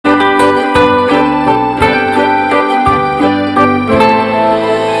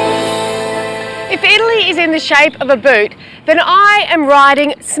in the shape of a boot, then I am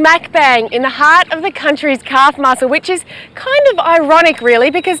riding smack bang in the heart of the country's calf muscle, which is kind of ironic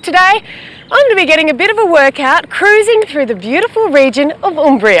really, because today I'm going to be getting a bit of a workout cruising through the beautiful region of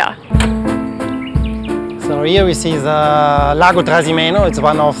Umbria. So here we see the Lago Trasimeno. It's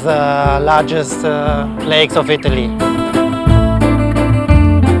one of the largest lakes of Italy.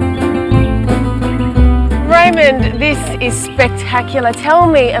 Raymond, this is spectacular. Tell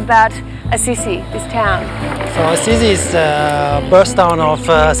me about Assisi, this town. So Assisi is the birth town of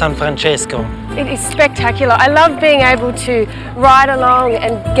San Francesco. It is spectacular. I love being able to ride along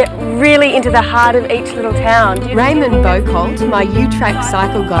and get really into the heart of each little town. Raymond Bocolt, my UTracks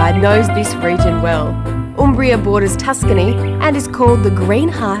cycle guide, knows this region well. Umbria borders Tuscany and is called the green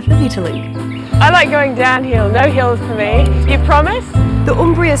heart of Italy. I like going downhill, no hills for me. You promise? The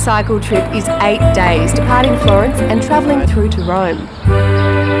Umbria cycle trip is 8 days, departing Florence and travelling through to Rome.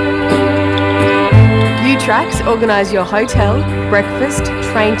 UTracks organise your hotel, breakfast,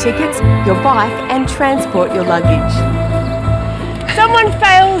 train tickets, your bike and transport your luggage. Someone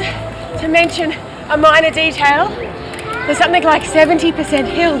failed to mention a minor detail. There's something like 70%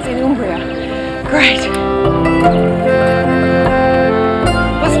 hills in Umbria. Great.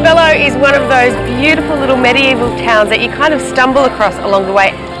 Spoleto is one of those beautiful little medieval towns that you kind of stumble across along the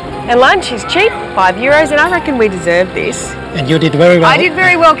way. And lunch is cheap, €5, and I reckon we deserve this. And you did very well. I did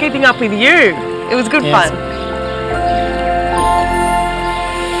very well keeping up with you. It was good fun.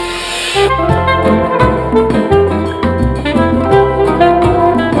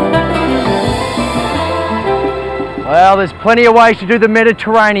 Well, there's plenty of ways to do the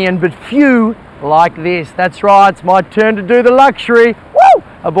Mediterranean, but few like this. That's right, it's my turn to do the luxury. Woo!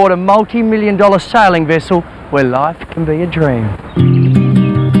 Aboard a multi-million-dollar sailing vessel where life can be a dream.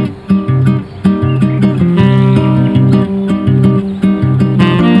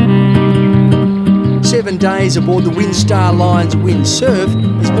 7 days aboard the Windstar Line's windsurf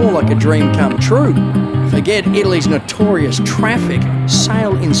is more like a dream come true. Forget Italy's notorious traffic,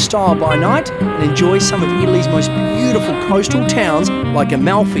 sail in style by night and enjoy some of Italy's most beautiful coastal towns like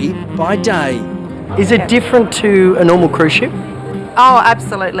Amalfi by day. Is it different to a normal cruise ship? Oh,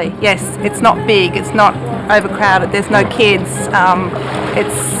 absolutely. Yes, it's not big, it's not overcrowded, there's no kids.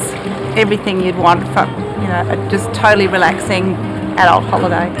 It's everything you'd want for, a just totally relaxing adult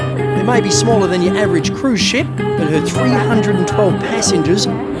holiday. It may be smaller than your average cruise ship, but her 312 passengers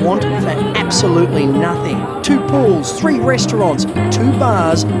want for absolutely nothing. 2 pools, 3 restaurants, 2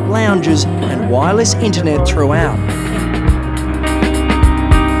 bars, lounges and wireless internet throughout.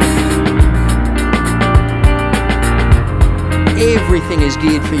 Everything is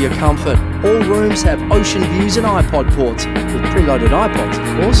geared for your comfort. All rooms have ocean views and iPod ports, with preloaded iPods,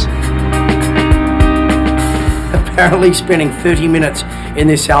 of course. Apparently spending 30 minutes in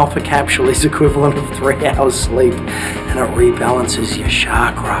this alpha capsule is equivalent of 3 hours sleep, and it rebalances your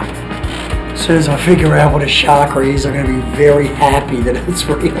chakra. As soon as I figure out what a chakra is, I'm going to be very happy that it's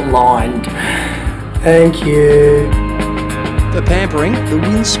realigned. Thank you. For pampering, the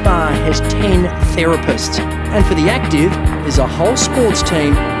Wind Spa has 10 therapists, and for the active, there's a whole sports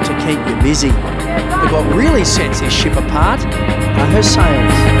team to keep you busy. But what really sets this ship apart are her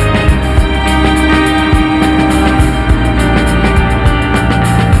sails.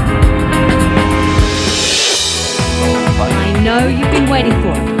 I know you've been waiting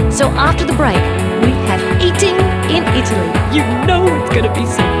for it. So after the break, we have eating in Italy. You know it's going to be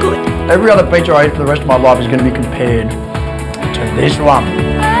so good. Every other pizza I eat for the rest of my life is going to be compared to this one.